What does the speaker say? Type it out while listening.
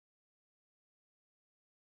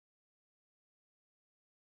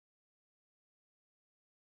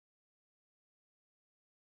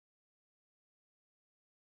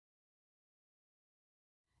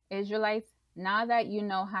Israelites, now that you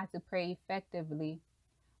know how to pray effectively,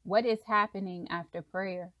 what is happening after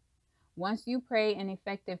prayer? Once you pray an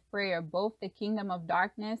effective prayer, both the kingdom of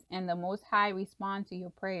darkness and the Most High respond to your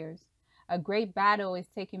prayers. A great battle is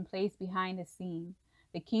taking place behind the scene.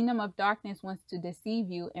 The kingdom of darkness wants to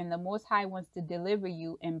deceive you, and the Most High wants to deliver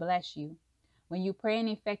you and bless you. When you pray an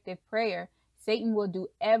effective prayer, Satan will do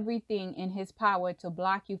everything in his power to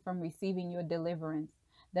block you from receiving your deliverance.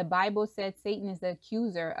 The Bible said Satan is the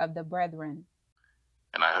accuser of the brethren.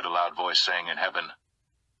 And I heard a loud voice saying in heaven,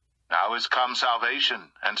 "Now is come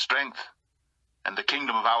salvation and strength, and the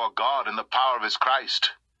kingdom of our God and the power of his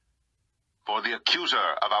Christ. For the accuser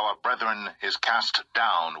of our brethren is cast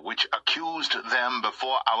down, which accused them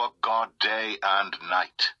before our God day and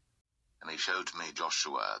night." And he showed to me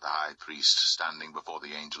Joshua the high priest standing before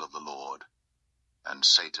the angel of the Lord, and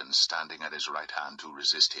Satan standing at his right hand to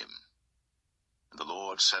resist him. And the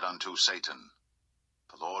Lord said unto Satan,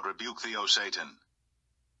 "The Lord rebuke thee, O Satan.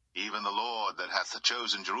 Even the Lord that hath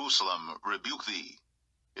chosen Jerusalem rebuke thee.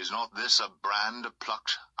 Is not this a brand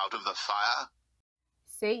plucked out of the fire?"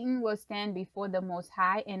 Satan will stand before the Most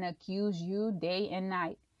High and accuse you day and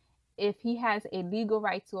night. If he has a legal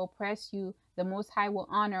right to oppress you, the Most High will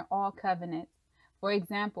honor all covenants. For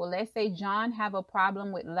example, let's say John have a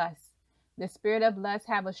problem with lust. The spirit of lust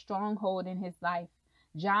have a stronghold in his life.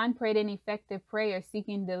 John prayed an effective prayer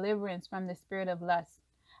seeking deliverance from the spirit of lust.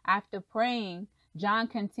 After praying, John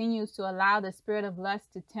continues to allow the spirit of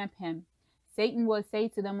lust to tempt him. Satan will say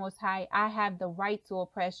to the Most High, "I have the right to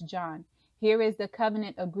oppress John. Here is the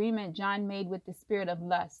covenant agreement John made with the spirit of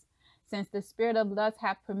lust. Since the spirit of lust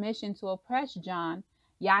have permission to oppress John,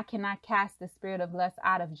 Yah cannot cast the spirit of lust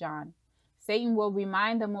out of John." Satan will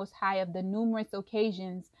remind the Most High of the numerous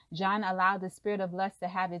occasions John allowed the spirit of lust to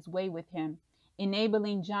have its way with him,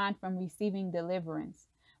 enabling John from receiving deliverance.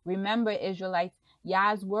 Remember, Israelites,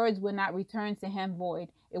 Yah's words will not return to him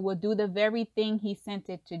void. It will do the very thing he sent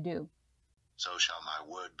it to do. "So shall my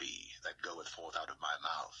word be that goeth forth out of my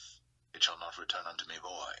mouth. It shall not return unto me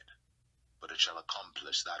void, but it shall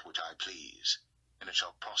accomplish that which I please, and it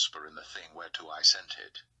shall prosper in the thing whereto I sent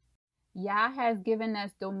it." Yah has given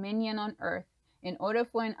us dominion on earth. In order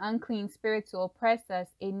for an unclean spirit to oppress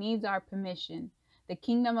us, it needs our permission. The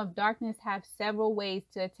kingdom of darkness has several ways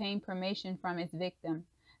to attain permission from its victim.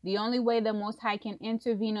 The only way the Most High can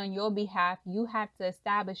intervene on your behalf, you have to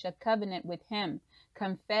establish a covenant with him,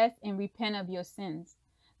 confess and repent of your sins.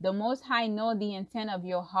 The Most High knows the intent of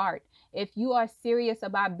your heart. If you are serious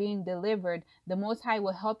about being delivered, the Most High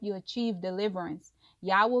will help you achieve deliverance.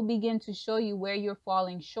 Yah will begin to show you where you're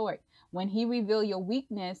falling short. When he reveals your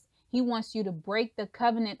weakness, he wants you to break the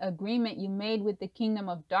covenant agreement you made with the kingdom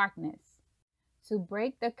of darkness. To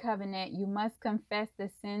break the covenant, you must confess the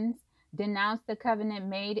sins, denounce the covenant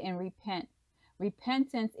made, and repent.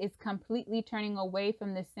 Repentance is completely turning away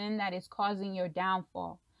from the sin that is causing your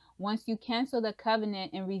downfall. Once you cancel the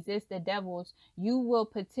covenant and resist the devils, you will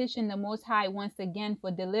petition the Most High once again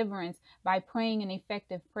for deliverance by praying an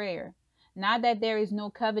effective prayer. Now that there is no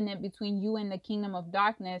covenant between you and the kingdom of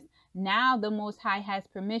darkness, now the Most High has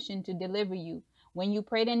permission to deliver you. When you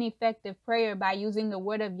prayed an effective prayer by using the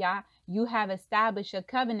word of Yah, you have established a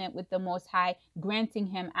covenant with the Most High, granting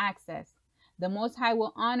him access. The Most High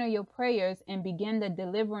will honor your prayers and begin the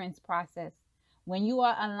deliverance process. When you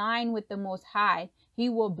are aligned with the Most High, he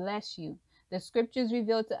will bless you. The scriptures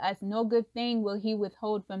reveal to us no good thing will he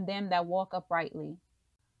withhold from them that walk uprightly.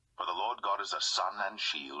 "For the Lord God is a sun and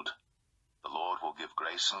shield. The Lord will give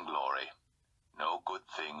grace and glory. No good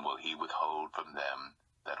thing will he withhold from them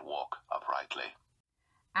that walk uprightly."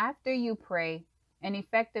 After you pray an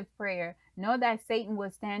effective prayer, know that Satan will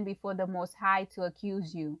stand before the Most High to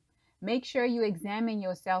accuse you. Make sure you examine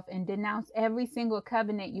yourself and denounce every single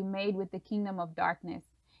covenant you made with the kingdom of darkness.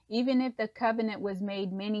 Even if the covenant was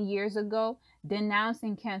made many years ago, denounce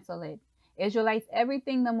and cancel it. Israelites,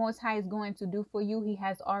 everything the Most High is going to do for you, he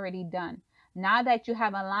has already done. Now that you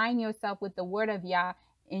have aligned yourself with the word of Yah,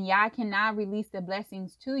 and Yah can now release the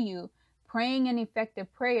blessings to you, praying an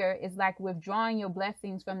effective prayer is like withdrawing your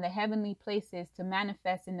blessings from the heavenly places to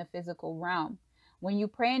manifest in the physical realm. When you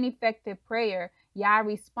pray an effective prayer, Yah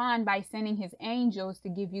responds by sending his angels to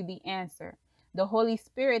give you the answer. The Holy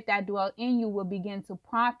Spirit that dwells in you will begin to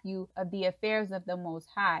prompt you of the affairs of the Most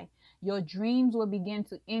High. Your dreams will begin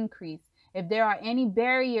to increase. If there are any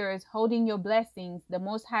barriers holding your blessings, the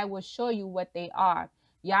Most High will show you what they are.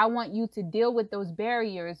 Yah wants you to deal with those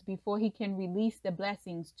barriers before he can release the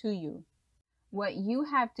blessings to you. What you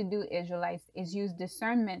have to do, Israelites, is use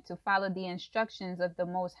discernment to follow the instructions of the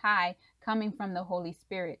Most High coming from the Holy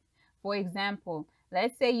Spirit. For example,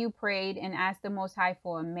 let's say you prayed and asked the Most High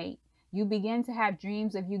for a mate. You begin to have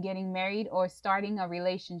dreams of you getting married or starting a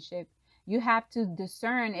relationship. You have to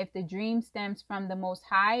discern if the dream stems from the Most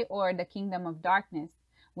High or the kingdom of darkness.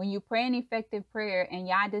 When you pray an effective prayer and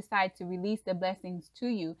Yah decides to release the blessings to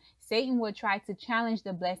you, Satan will try to challenge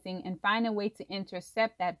the blessing and find a way to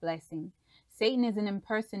intercept that blessing. Satan is an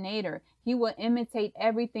impersonator. He will imitate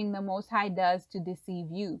everything the Most High does to deceive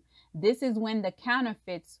you. This is when the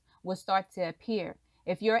counterfeits will start to appear.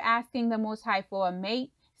 If you're asking the Most High for a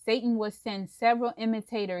mate, Satan will send several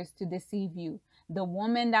imitators to deceive you. The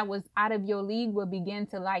woman that was out of your league will begin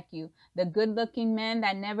to like you. The good-looking man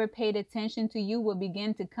that never paid attention to you will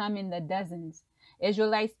begin to come in the dozens.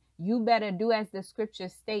 Israelites, you better do as the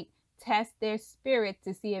scriptures state. Test their spirit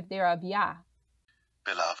to see if they're of Yah.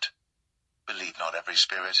 Beloved, believe not every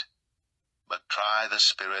spirit, but try the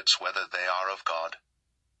spirits whether they are of God,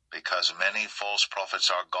 because many false prophets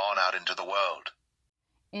are gone out into the world.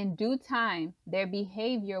 In due time, their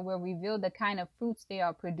behavior will reveal the kind of fruits they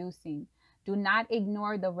are producing. Do not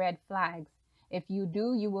ignore the red flags. If you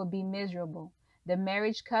do, you will be miserable. The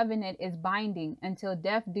marriage covenant is binding. Until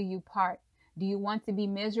death do you part. Do you want to be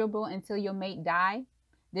miserable until your mate die?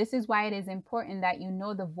 This is why it is important that you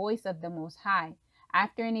know the voice of the Most High.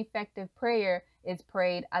 After an effective prayer is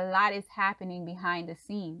prayed, a lot is happening behind the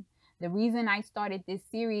scene. The reason I started this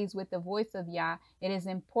series with the voice of Yah, it is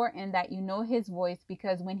important that you know his voice,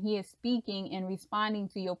 because when he is speaking and responding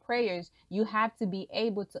to your prayers, you have to be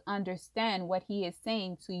able to understand what he is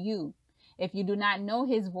saying to you. If you do not know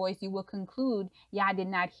his voice, you will conclude Yah did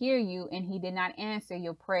not hear you and he did not answer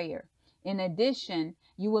your prayer. In addition,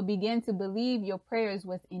 you will begin to believe your prayers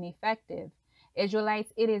was ineffective.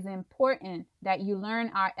 Israelites, it is important that you learn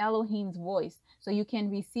our Elohim's voice so you can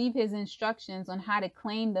receive his instructions on how to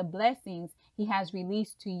claim the blessings he has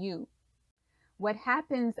released to you. What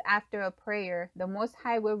happens after a prayer, the Most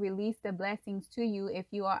High will release the blessings to you if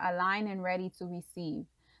you are aligned and ready to receive.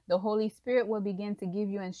 The Holy Spirit will begin to give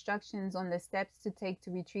you instructions on the steps to take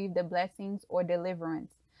to retrieve the blessings or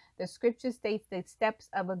deliverance. The scripture states the steps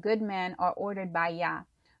of a good man are ordered by Yah.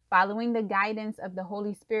 Following the guidance of the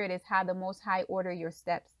Holy Spirit is how the Most High order your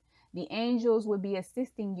steps. The angels will be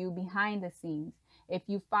assisting you behind the scenes. If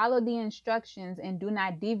you follow the instructions and do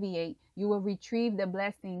not deviate, you will retrieve the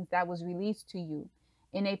blessings that was released to you.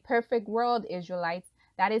 In a perfect world, Israelites,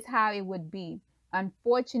 that is how it would be.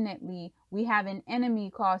 Unfortunately, we have an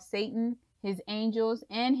enemy called Satan, his angels,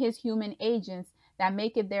 and his human agents that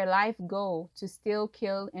make it their life goal to steal,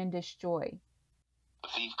 kill, and destroy. The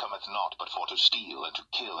thief cometh not but for to steal, and to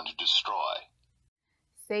kill, and to destroy.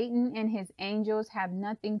 Satan and his angels have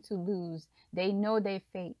nothing to lose. They know their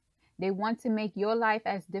fate. They want to make your life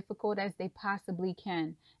as difficult as they possibly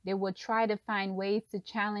can. They will try to find ways to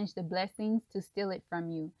challenge the blessings to steal it from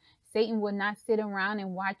you. Satan will not sit around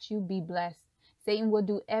and watch you be blessed. Satan will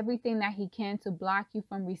do everything that he can to block you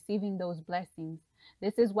from receiving those blessings.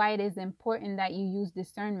 This is why it is important that you use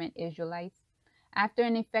discernment, Israelites. After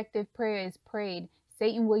an effective prayer is prayed,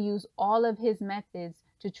 Satan will use all of his methods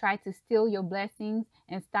to try to steal your blessings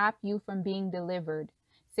and stop you from being delivered.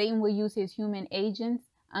 Satan will use his human agents,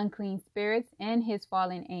 unclean spirits, and his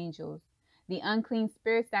fallen angels. The unclean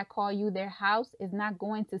spirits that call you their house is not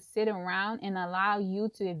going to sit around and allow you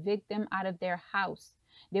to evict them out of their house.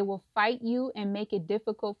 They will fight you and make it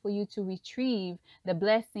difficult for you to retrieve the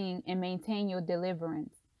blessing and maintain your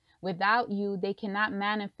deliverance. Without you, they cannot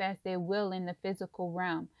manifest their will in the physical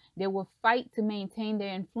realm. They will fight to maintain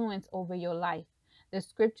their influence over your life. The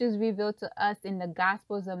scriptures reveal to us in the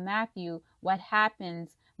Gospels of Matthew what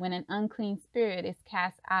happens when an unclean spirit is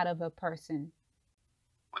cast out of a person.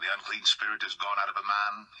 When the unclean spirit is gone out of a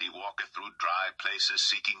man, he walketh through dry places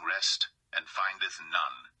seeking rest, and findeth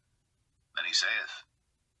none. Then he saith,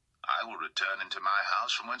 I will return into my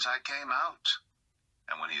house from whence I came out.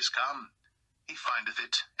 And when he is come, he findeth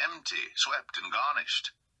it empty, swept, and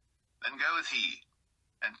garnished. Then goeth he,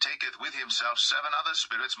 and taketh with himself 7 other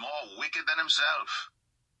spirits more wicked than himself,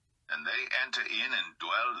 and they enter in and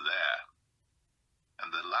dwell there.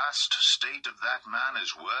 And the last state of that man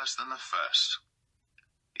is worse than the first.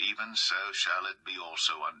 Even so shall it be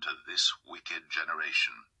also unto this wicked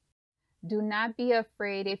generation. Do not be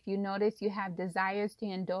afraid if you notice you have desires to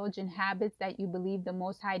indulge in habits that you believe the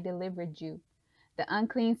Most High delivered you. The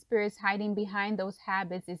unclean spirits hiding behind those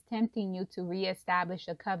habits is tempting you to reestablish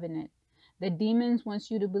a covenant. The demons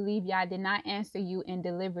want you to believe Yah did not answer you and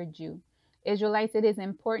delivered you. Israelites, it is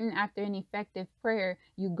important after an effective prayer,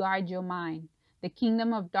 you guard your mind. The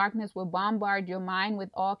kingdom of darkness will bombard your mind with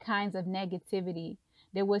all kinds of negativity.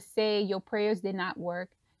 They will say your prayers did not work,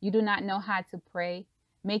 you do not know how to pray,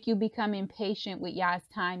 make you become impatient with Yah's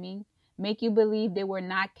timing, make you believe they were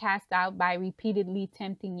not cast out by repeatedly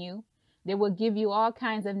tempting you. They will give you all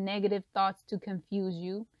kinds of negative thoughts to confuse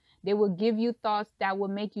you. They will give you thoughts that will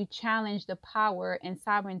make you challenge the power and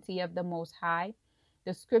sovereignty of the Most High.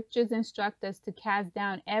 The scriptures instruct us to cast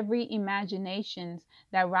down every imaginations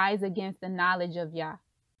that rise against the knowledge of Yah.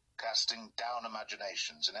 Casting down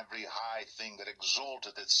imaginations and every high thing that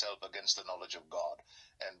exalteth itself against the knowledge of God,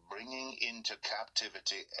 and bringing into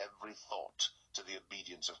captivity every thought to the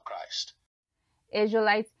obedience of Christ.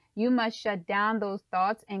 Israelites, you must shut down those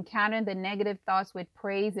thoughts and counter the negative thoughts with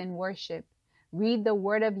praise and worship. Read the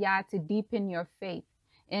word of Yah to deepen your faith.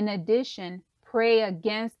 In addition, pray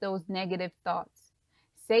against those negative thoughts.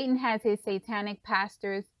 Satan has his satanic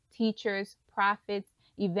pastors, teachers, prophets,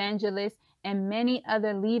 evangelists, and many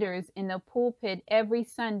other leaders in the pulpit every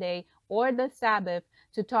Sunday or the Sabbath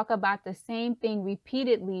to talk about the same thing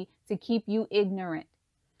repeatedly to keep you ignorant.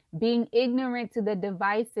 Being ignorant to the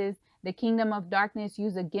devices the kingdom of darkness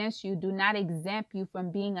use against you do not exempt you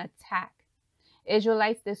from being attacked.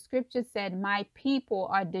 Israelites, the scripture said, my people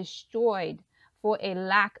are destroyed for a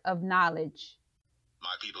lack of knowledge.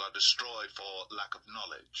 My people are destroyed for lack of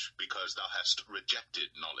knowledge, because thou hast rejected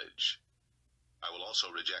knowledge. I will also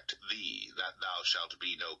reject thee, that thou shalt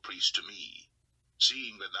be no priest to me.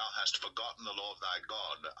 Seeing that thou hast forgotten the law of thy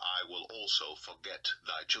God, I will also forget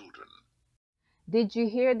thy children. Did you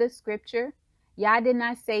hear the scripture? Yah did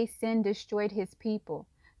not say sin destroyed his people.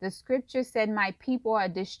 The scripture said, my people are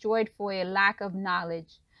destroyed for a lack of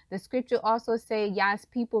knowledge. The scripture also said Yah's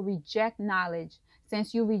people reject knowledge.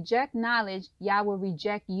 Since you reject knowledge, Yah will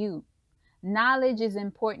reject you. Knowledge is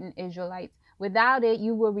important, Israelites. Without it,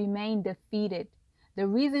 you will remain defeated. The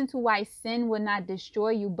reason to why sin will not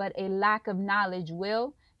destroy you, but a lack of knowledge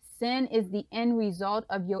will. Sin is the end result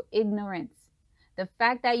of your ignorance. The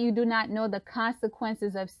fact that you do not know the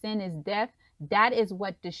consequences of sin is death. That is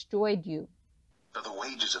what destroyed you. For the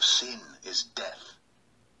wages of sin is death,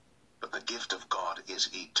 but the gift of God is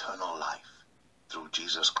eternal life through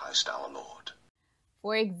Jesus Christ our Lord.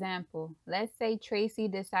 For example, let's say Tracy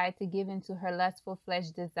decided to give into her lustful flesh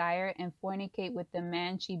desire and fornicate with the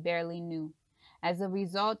man she barely knew. As a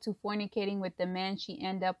result to fornicating with the man, she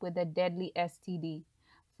ended up with a deadly STD.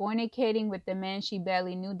 Fornicating with the man she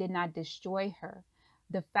barely knew did not destroy her.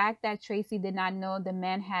 The fact that Tracy did not know the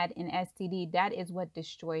man had an STD, that is what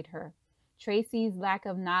destroyed her. Tracy's lack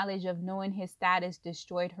of knowledge of knowing his status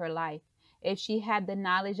destroyed her life. If she had the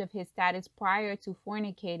knowledge of his status prior to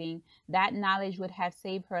fornicating, that knowledge would have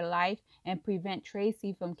saved her life and prevent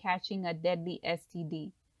Tracy from catching a deadly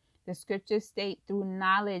STD. The scriptures state, through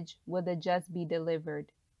knowledge will the just be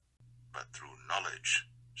delivered. But through knowledge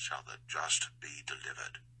shall the just be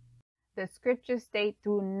delivered. The scriptures state,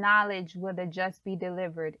 through knowledge will the just be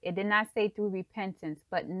delivered. It did not say through repentance,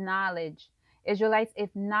 but knowledge. Israelites,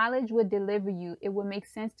 if knowledge would deliver you, it would make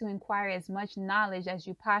sense to inquire as much knowledge as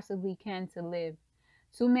you possibly can to live.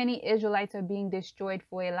 Too many Israelites are being destroyed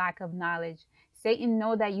for a lack of knowledge. Satan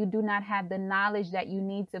knows that you do not have the knowledge that you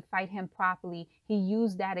need to fight him properly. He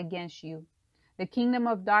used that against you. The kingdom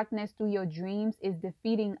of darkness through your dreams is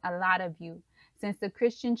defeating a lot of you. Since the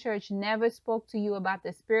Christian church never spoke to you about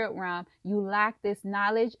the spirit realm, you lack this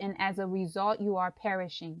knowledge, and as a result, you are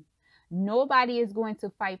perishing. Nobody is going to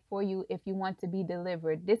fight for you if you want to be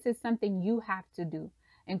delivered. This is something you have to do.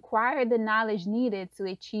 Inquire the knowledge needed to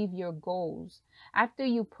achieve your goals. After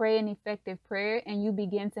you pray an effective prayer and you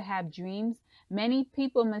begin to have dreams, many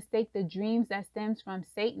people mistake the dreams that stems from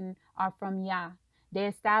Satan are from Yah. They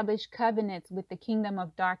establish covenants with the kingdom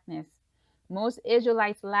of darkness. Most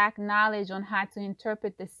Israelites lack knowledge on how to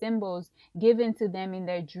interpret the symbols given to them in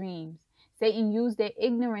their dreams. Satan used their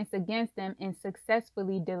ignorance against them and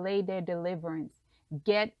successfully delayed their deliverance.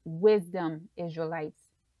 Get wisdom, Israelites.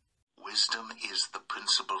 Wisdom is the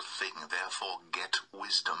principal thing, therefore get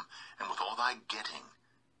wisdom, and with all thy getting,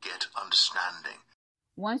 get understanding.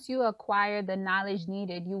 Once you acquire the knowledge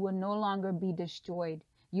needed, you will no longer be destroyed.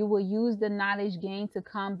 You will use the knowledge gained to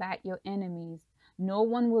combat your enemies. No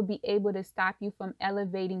one will be able to stop you from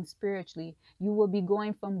elevating spiritually. You will be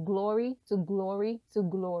going from glory to glory to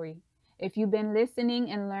glory. If you've been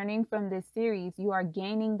listening and learning from this series, you are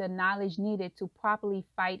gaining the knowledge needed to properly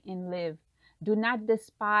fight and live. Do not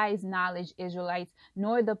despise knowledge, Israelites,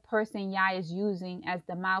 nor the person Yah is using as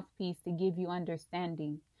the mouthpiece to give you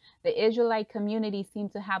understanding. The Israelite community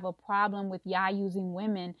seems to have a problem with Yah using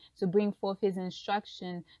women to bring forth his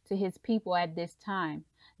instruction to his people at this time.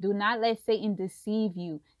 Do not let Satan deceive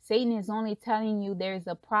you. Satan is only telling you there is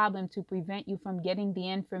a problem to prevent you from getting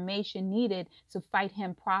the information needed to fight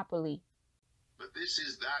him properly. But this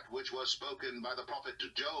is that which was spoken by the prophet to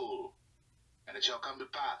Joel. And it shall come to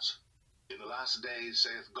pass, in the last days,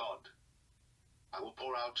 saith God, I will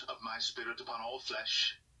pour out of my spirit upon all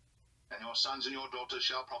flesh, And your sons and your daughters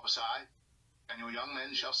shall prophesy, and your young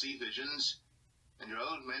men shall see visions, and your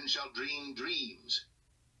old men shall dream dreams.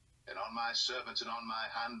 And on my servants and on my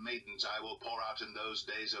handmaidens I will pour out in those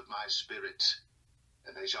days of my Spirit,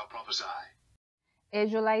 and they shall prophesy.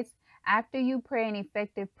 Israelites, after you pray an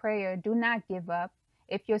effective prayer, do not give up.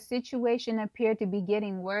 If your situation appears to be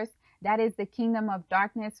getting worse, that is the kingdom of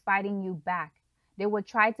darkness fighting you back. They will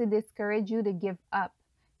try to discourage you to give up.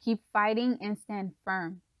 Keep fighting and stand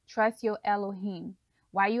firm. Trust your Elohim.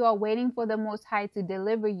 While you are waiting for the Most High to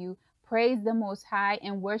deliver you, praise the Most High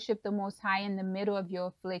and worship the Most High in the middle of your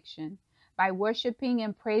affliction. By worshiping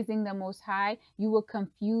and praising the Most High, you will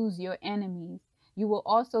confuse your enemies. You will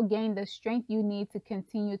also gain the strength you need to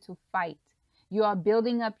continue to fight. You are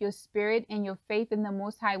building up your spirit, and your faith in the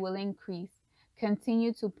Most High will increase.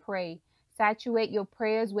 Continue to pray. Saturate your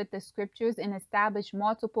prayers with the scriptures and establish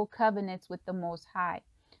multiple covenants with the Most High.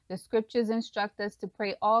 The scriptures instruct us to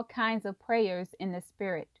pray all kinds of prayers in the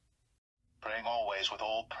Spirit. Praying always with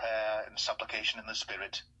all prayer and supplication in the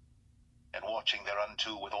Spirit, and watching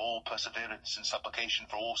thereunto with all perseverance and supplication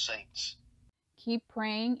for all saints. Keep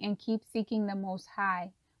praying and keep seeking the Most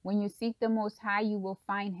High. When you seek the Most High, you will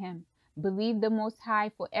find Him. Believe the Most High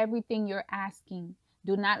for everything you're asking.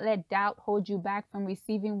 Do not let doubt hold you back from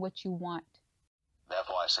receiving what you want.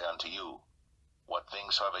 Therefore I say unto you, what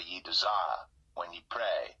things soever ye desire, when ye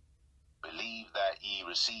pray, believe that ye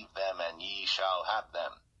receive them, and ye shall have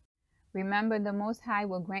them. Remember, the Most High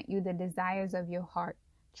will grant you the desires of your heart.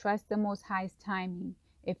 Trust the Most High's timing.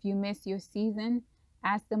 If you miss your season,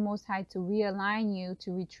 ask the Most High to realign you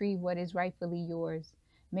to retrieve what is rightfully yours.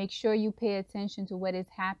 Make sure you pay attention to what is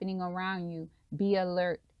happening around you. Be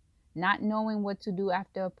alert. Not knowing what to do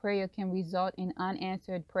after a prayer can result in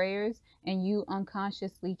unanswered prayers and you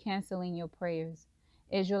unconsciously canceling your prayers.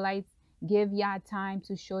 Israelites, give Yah time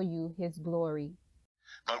to show you His glory.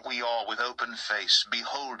 But we all, with open face,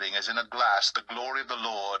 beholding as in a glass the glory of the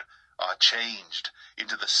Lord, are changed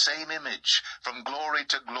into the same image from glory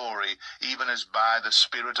to glory, even as by the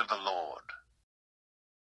Spirit of the Lord.